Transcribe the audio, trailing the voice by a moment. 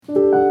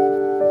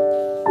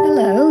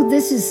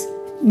This is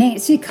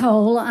Nancy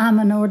Cole. I'm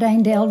an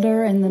ordained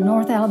elder in the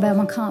North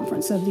Alabama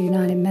Conference of the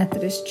United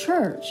Methodist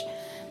Church.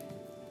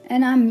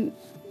 And I'm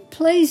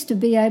pleased to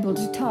be able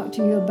to talk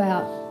to you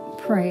about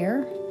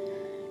prayer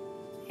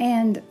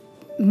and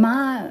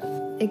my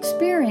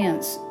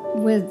experience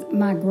with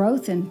my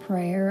growth in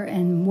prayer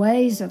and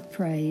ways of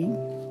praying.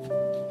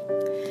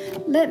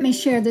 Let me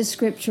share this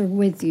scripture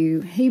with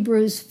you,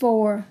 Hebrews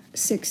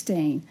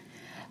 4:16.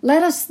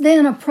 Let us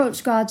then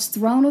approach God's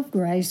throne of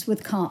grace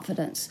with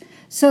confidence,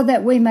 so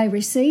that we may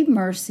receive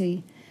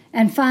mercy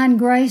and find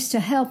grace to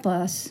help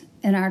us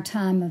in our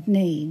time of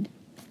need.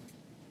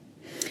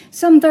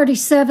 Some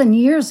 37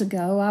 years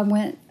ago, I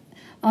went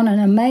on an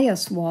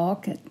Emmaus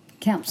walk at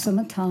Camp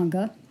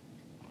Sumatonga,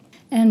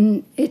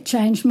 and it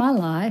changed my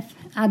life.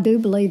 I do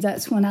believe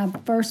that's when I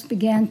first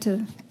began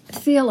to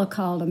feel a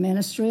call to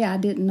ministry. I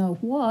didn't know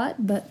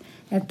what, but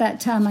at that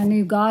time I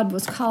knew God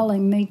was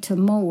calling me to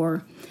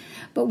more.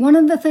 But one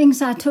of the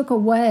things I took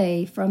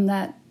away from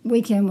that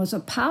weekend was a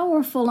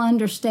powerful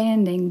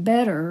understanding,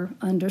 better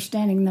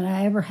understanding than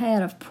I ever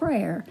had of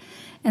prayer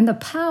and the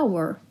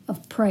power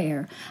of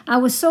prayer. I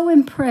was so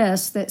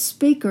impressed that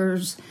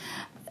speakers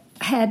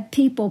had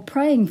people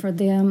praying for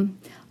them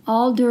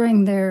all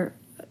during their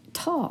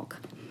talk.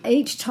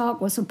 Each talk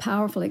was a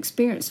powerful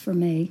experience for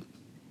me.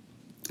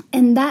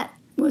 And that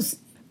was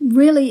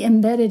really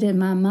embedded in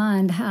my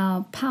mind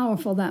how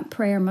powerful that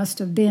prayer must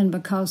have been,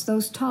 because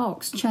those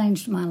talks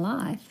changed my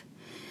life.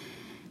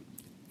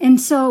 And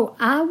so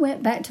I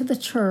went back to the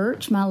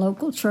church, my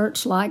local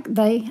church, like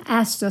they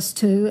asked us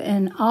to,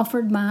 and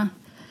offered my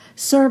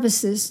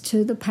services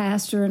to the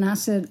pastor. And I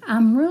said,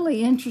 I'm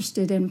really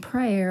interested in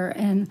prayer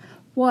and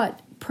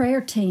what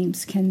prayer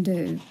teams can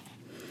do.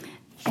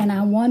 And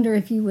I wonder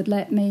if you would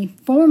let me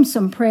form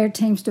some prayer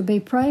teams to be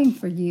praying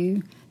for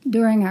you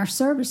during our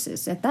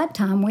services. At that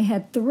time, we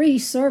had 3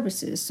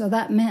 services, so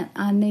that meant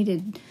I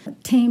needed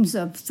teams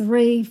of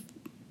 3,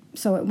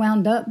 so it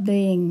wound up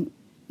being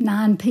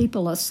 9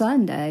 people a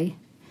Sunday.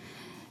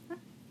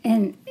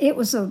 And it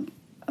was a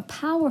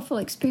powerful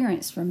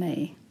experience for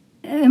me.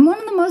 And one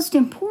of the most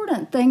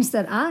important things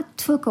that I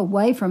took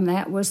away from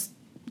that was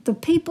the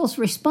people's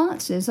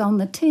responses on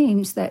the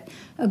teams that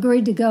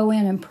agreed to go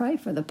in and pray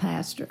for the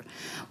pastor.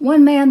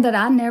 One man that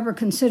I never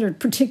considered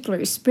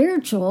particularly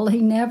spiritual, he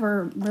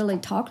never really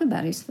talked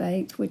about his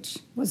faith, which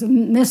was a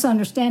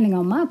misunderstanding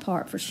on my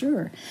part for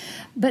sure.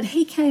 But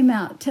he came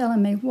out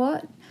telling me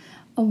what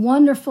a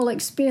wonderful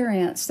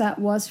experience that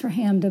was for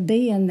him to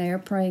be in there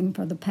praying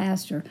for the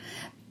pastor.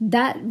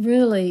 That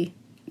really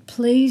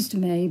pleased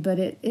me, but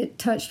it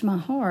touched my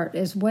heart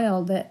as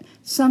well, that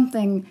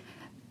something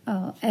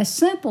as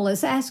simple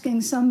as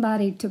asking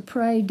somebody to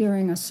pray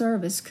during a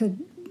service could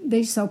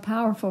be so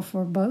powerful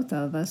for both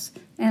of us,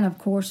 and of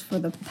course for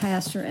the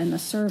pastor and the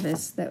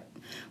service that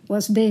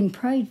was being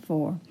prayed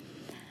for.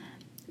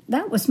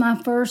 That was my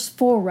first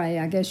foray,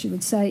 I guess you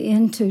would say,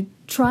 into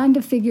trying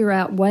to figure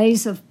out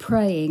ways of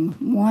praying.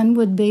 One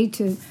would be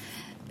to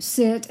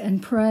sit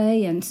and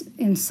pray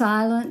in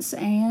silence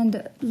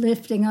and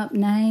lifting up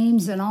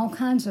names and all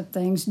kinds of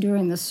things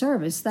during the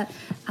service. That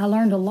I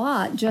learned a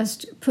lot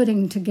just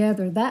putting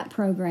together that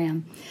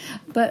program.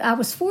 But I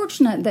was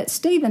fortunate that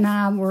Steve and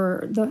I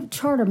were the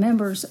charter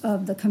members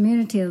of the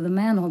Community of the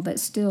Mantle that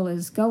still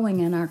is going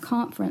in our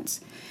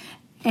conference.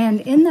 And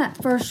in that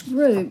first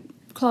group,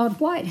 Claude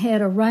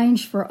Whitehead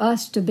arranged for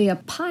us to be a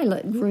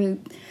pilot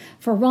group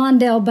for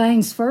Rondell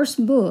Bain's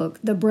first book,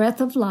 The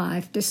Breath of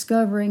Life,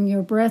 Discovering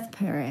Your Breath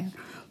Prayer.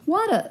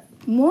 What a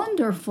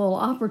wonderful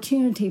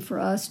opportunity for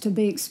us to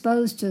be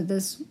exposed to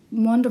this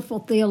wonderful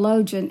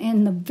theologian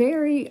in the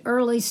very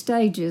early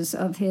stages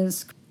of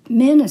his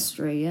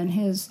ministry and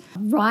his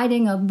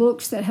writing of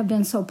books that have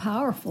been so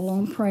powerful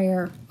on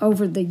prayer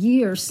over the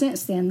years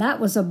since then. That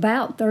was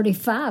about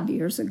 35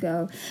 years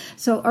ago.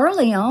 So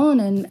early on,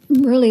 in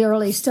really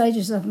early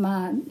stages of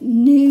my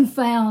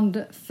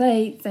newfound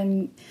faith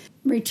and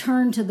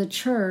return to the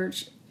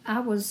church,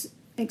 I was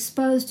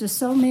exposed to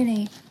so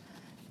many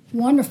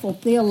wonderful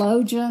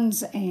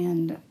theologians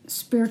and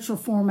spiritual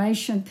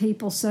formation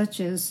people such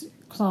as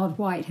Claude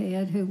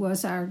Whitehead, who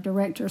was our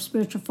director of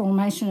spiritual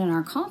formation in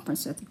our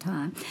conference at the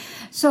time.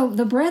 So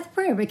the breath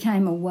prayer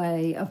became a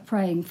way of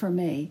praying for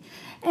me.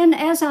 And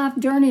as I've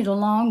journeyed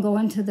along,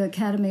 going to the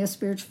Academy of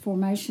Spiritual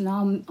Formation,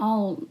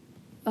 all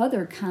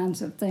other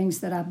kinds of things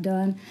that I've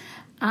done,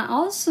 I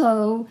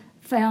also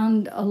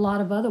found a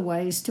lot of other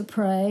ways to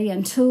pray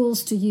and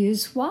tools to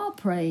use while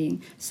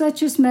praying,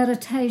 such as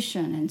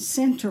meditation and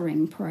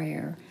centering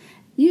prayer,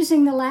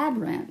 using the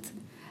labyrinth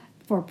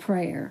for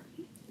prayer.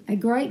 A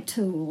great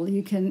tool.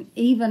 You can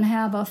even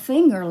have a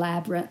finger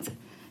labyrinth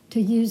to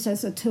use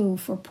as a tool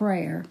for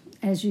prayer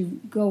as you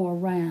go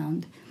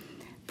around.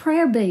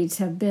 Prayer beads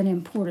have been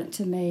important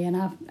to me, and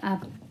I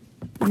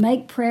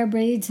make prayer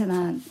beads,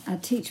 and I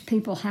teach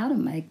people how to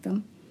make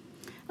them.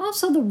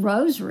 Also, the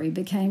rosary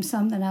became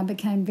something I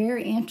became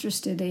very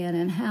interested in,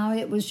 and how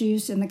it was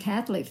used in the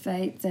Catholic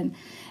faith, and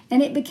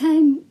it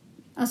became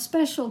a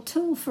special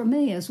tool for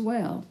me as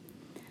well.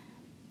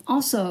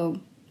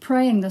 Also,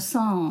 praying the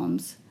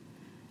Psalms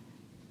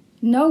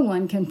No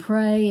one can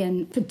pray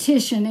and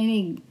petition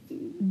any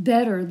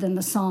better than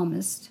the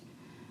psalmist.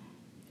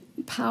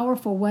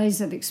 Powerful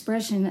ways of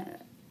expressing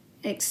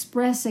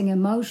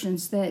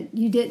emotions that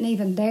you didn't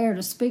even dare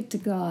to speak to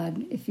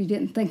God if you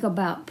didn't think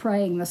about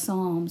praying the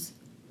Psalms.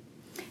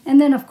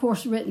 And then, of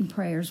course, written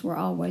prayers were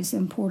always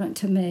important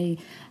to me.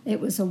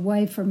 It was a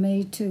way for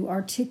me to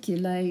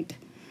articulate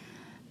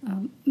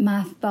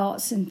my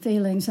thoughts and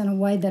feelings in a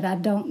way that I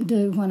don't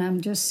do when I'm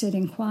just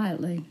sitting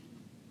quietly.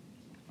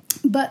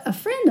 But a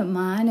friend of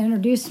mine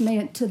introduced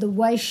me to the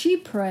way she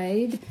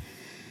prayed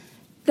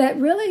that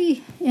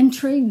really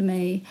intrigued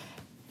me.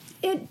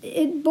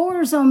 It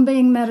borders on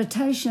being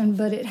meditation,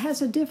 but it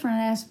has a different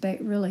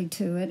aspect really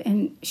to it,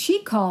 and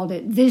she called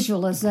it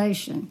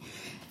visualization.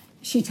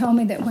 She told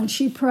me that when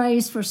she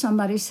prays for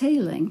somebody's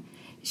healing,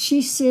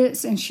 she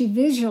sits and she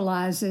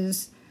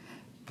visualizes,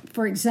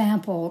 for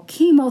example,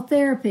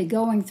 chemotherapy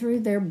going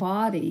through their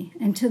body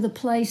and to the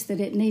place that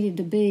it needed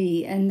to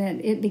be, and that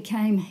it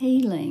became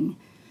healing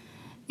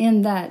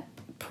in that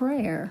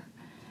prayer.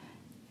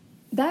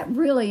 That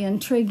really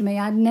intrigued me.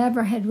 I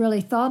never had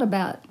really thought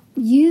about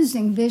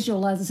using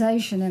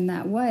visualization in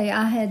that way.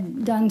 I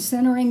had done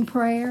centering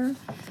prayer,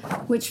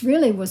 which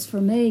really was for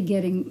me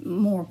getting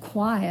more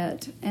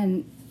quiet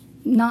and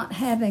not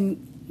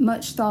having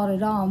much thought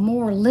at all,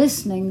 more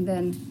listening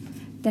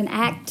than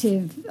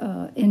active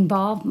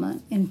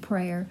involvement in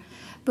prayer.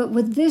 But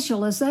with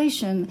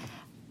visualization,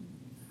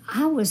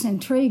 I was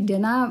intrigued,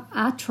 and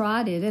I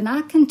tried it, and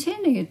I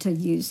continue to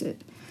use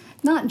it,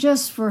 not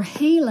just for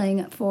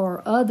healing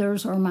for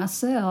others or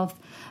myself,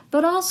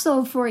 but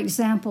also, for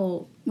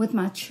example, with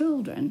my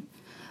children.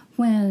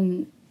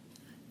 When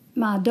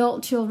my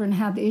adult children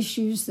have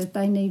issues that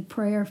they need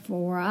prayer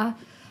for,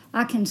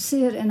 I can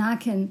sit and I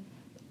can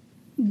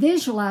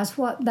visualize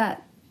what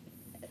that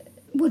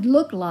would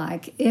look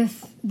like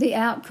if the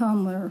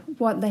outcome were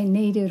what they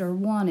needed or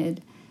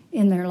wanted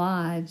in their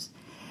lives.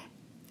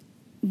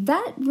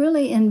 That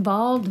really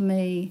involved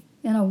me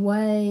in a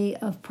way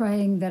of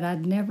praying that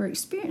I'd never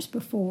experienced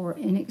before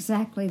in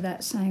exactly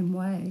that same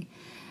way.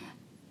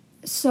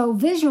 So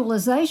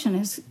visualization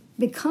has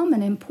become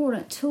an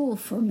important tool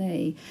for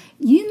me.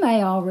 You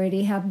may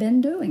already have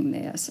been doing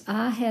this.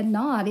 I had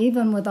not,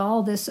 even with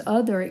all this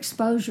other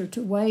exposure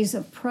to ways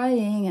of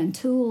praying and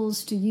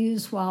tools to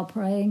use while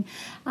praying.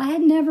 I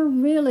had never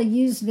really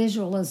used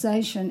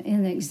visualization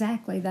in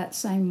exactly that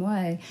same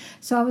way.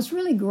 So I was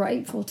really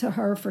grateful to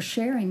her for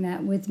sharing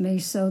that with me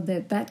so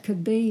that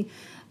could be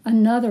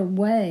another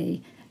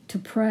way to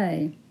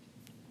pray.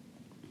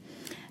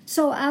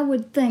 So I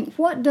would think,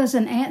 what does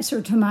an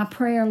answer to my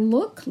prayer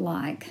look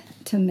like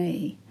to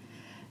me?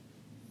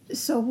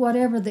 So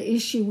whatever the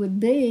issue would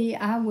be,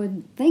 I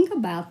would think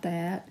about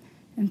that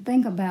and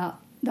think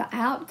about the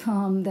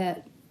outcome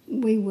that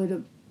we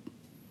would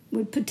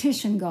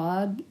petition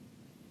God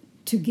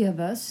to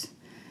give us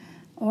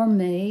or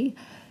me.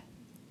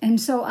 And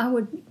so I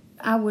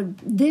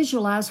would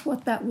visualize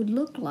what that would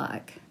look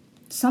like.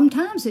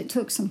 Sometimes it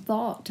took some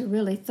thought to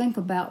really think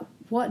about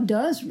what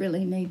does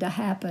really need to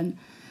happen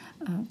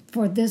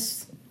for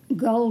this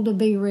goal to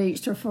be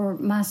reached, or for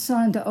my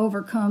son to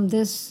overcome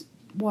this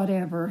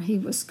whatever he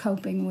was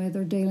coping with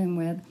or dealing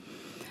with.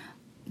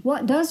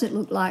 What does it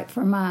look like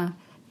for my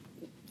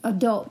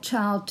adult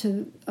child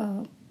to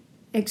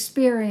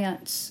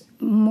experience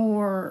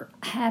more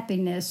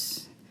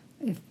happiness,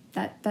 if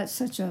that's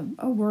such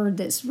a word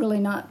that's really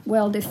not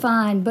well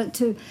defined, but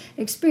to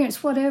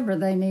experience whatever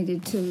they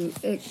needed to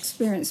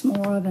experience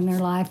more of in their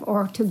life,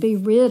 or to be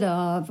rid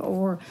of,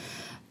 or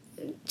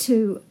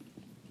to...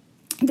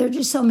 There are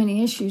just so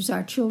many issues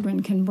our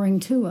children can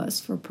bring to us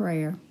for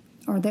prayer,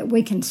 or that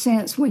we can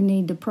sense we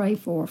need to pray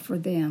for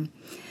them.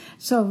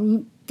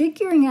 So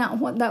figuring out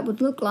what that would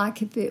look like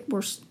if it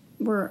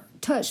were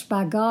touched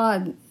by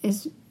God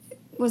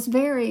was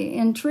very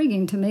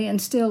intriguing to me,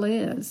 and still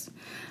is.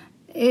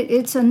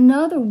 It's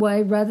another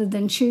way, rather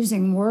than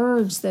choosing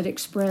words that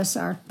express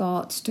our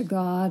thoughts to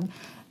God,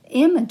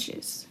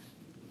 images.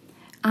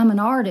 I'm an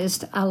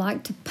artist. I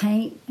like to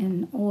paint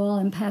in oil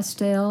and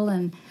pastel,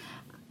 and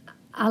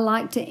I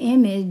like to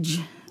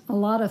image a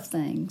lot of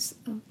things.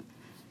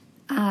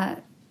 I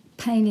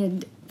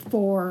painted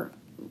for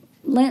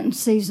Lenten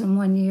season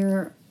one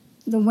year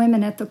the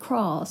women at the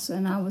cross,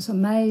 and I was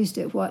amazed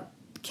at what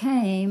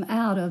came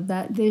out of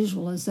that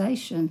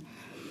visualization.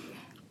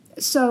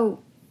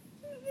 So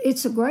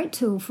it's a great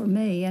tool for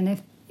me,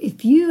 and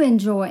if you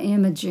enjoy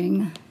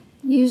imaging,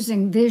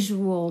 using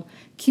visual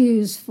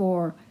cues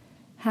for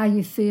how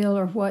you feel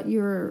or what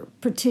you're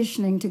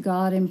petitioning to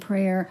God in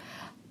prayer,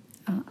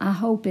 I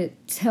hope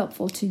it's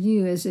helpful to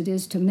you as it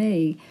is to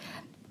me.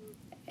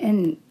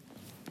 And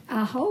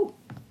I hope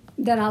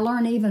that I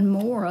learn even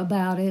more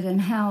about it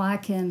and how I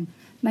can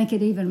make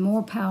it even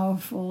more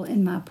powerful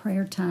in my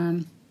prayer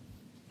time.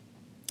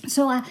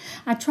 So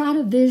I try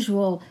to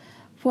visual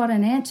what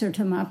an answer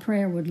to my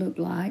prayer would look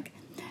like.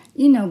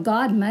 You know,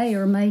 God may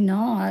or may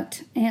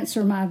not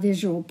answer my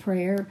visual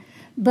prayer,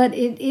 but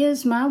it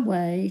is my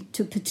way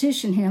to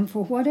petition Him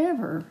for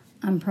whatever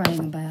I'm praying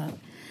about.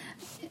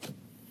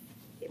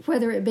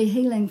 whether it be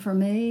healing for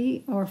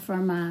me or for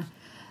my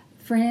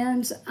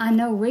friends. I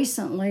know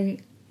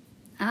recently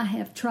I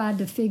have tried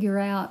to figure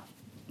out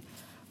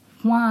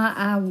why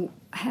I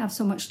have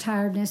so much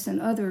tiredness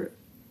and other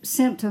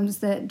symptoms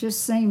that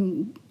just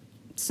seem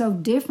so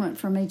different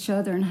from each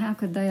other, and how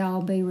could they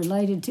all be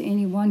related to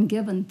any one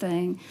given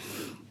thing.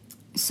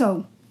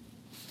 So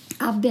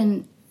I've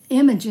been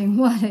imaging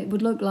what it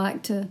would look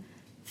like to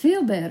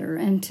feel better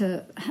and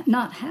to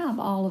not have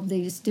all of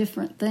these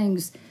different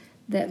things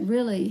that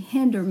really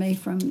hinder me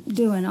from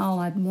doing all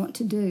I'd want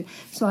to do.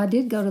 So I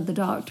did go to the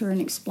doctor and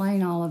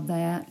explain all of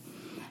that,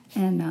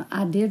 and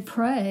I did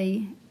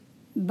pray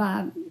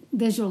by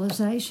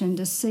visualization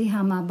to see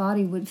how my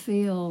body would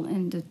feel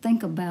and to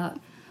think about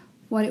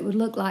what it would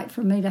look like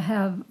for me to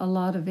have a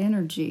lot of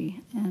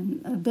energy and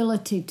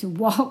ability to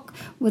walk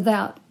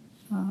without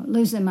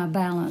losing my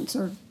balance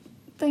or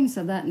things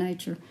of that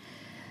nature.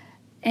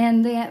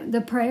 And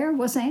the prayer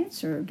was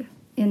answered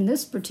in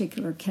this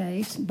particular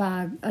case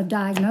by a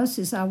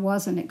diagnosis I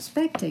wasn't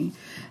expecting.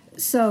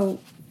 So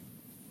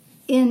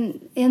in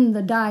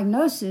the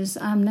diagnosis,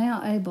 I'm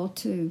now able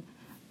to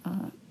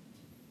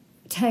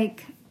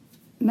take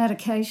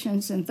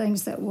medications and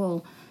things that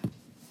will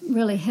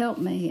really help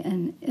me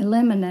and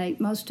eliminate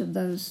most of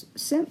those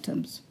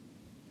symptoms.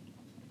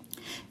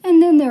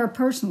 And then there are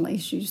personal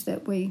issues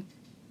that we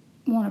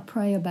want to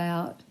pray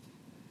about,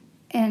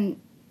 and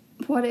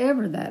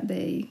whatever that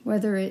be,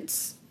 whether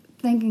it's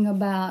thinking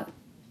about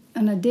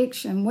an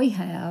addiction we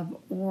have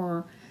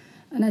or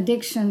an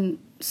addiction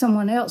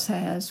someone else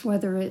has,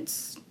 whether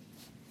it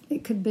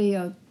could be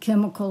a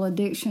chemical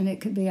addiction, it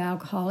could be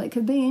alcohol, it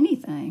could be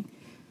anything.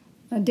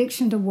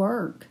 Addiction to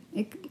work,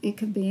 it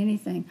could be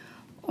anything,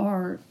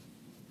 or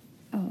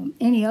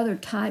any other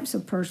types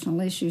of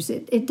personal issues.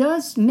 It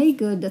does me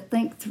good to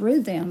think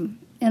through them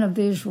in a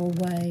visual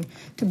way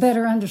to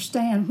better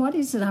understand what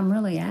is it I'm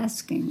really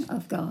asking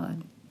of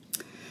God.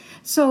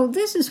 So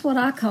this is what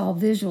I call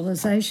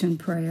visualization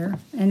prayer,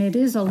 and it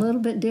is a little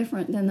bit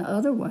different than the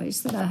other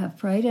ways that I have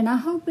prayed, and I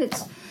hope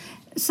it's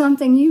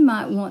something you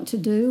might want to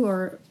do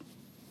or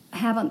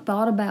haven't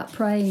thought about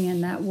praying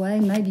in that way.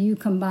 Maybe you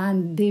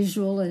combine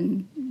visual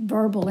and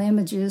verbal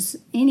images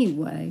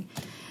anyway.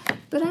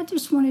 But I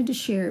just wanted to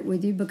share it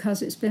with you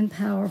because it's been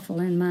powerful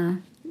in my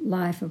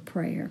life of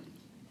prayer.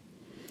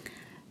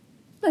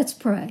 Let's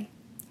pray.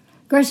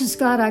 Gracious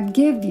God, I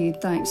give you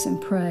thanks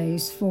and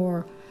praise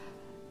for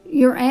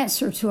your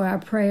answer to our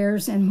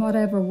prayers in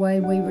whatever way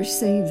we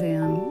receive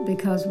them,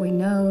 because we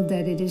know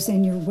that it is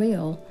in your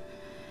will.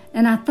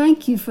 And I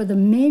thank you for the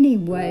many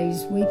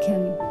ways we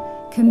can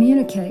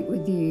communicate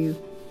with you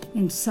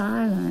in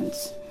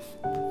silence,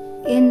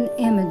 in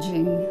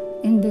imaging,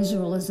 in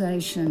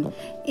visualization,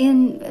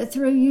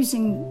 through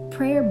using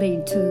prayer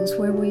bead tools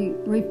where we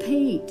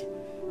repeat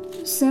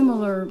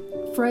similar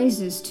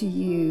phrases to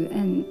you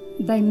and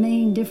they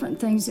mean different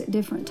things at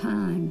different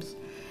times,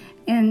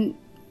 and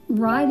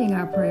writing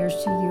our prayers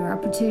to you, our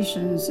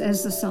petitions,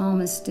 as the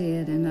psalmist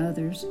did and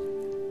others.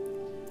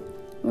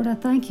 Lord, I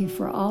thank you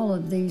for all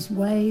of these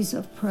ways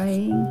of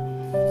praying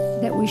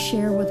that we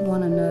share with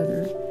one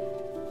another.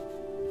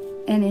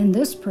 And in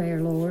this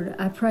prayer, Lord,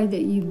 I pray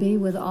that you be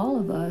with all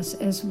of us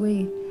as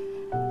we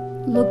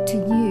look to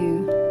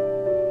you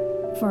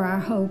for our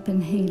hope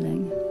and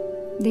healing.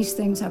 These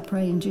things I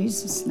pray in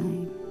Jesus'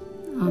 name.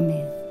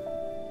 Amen.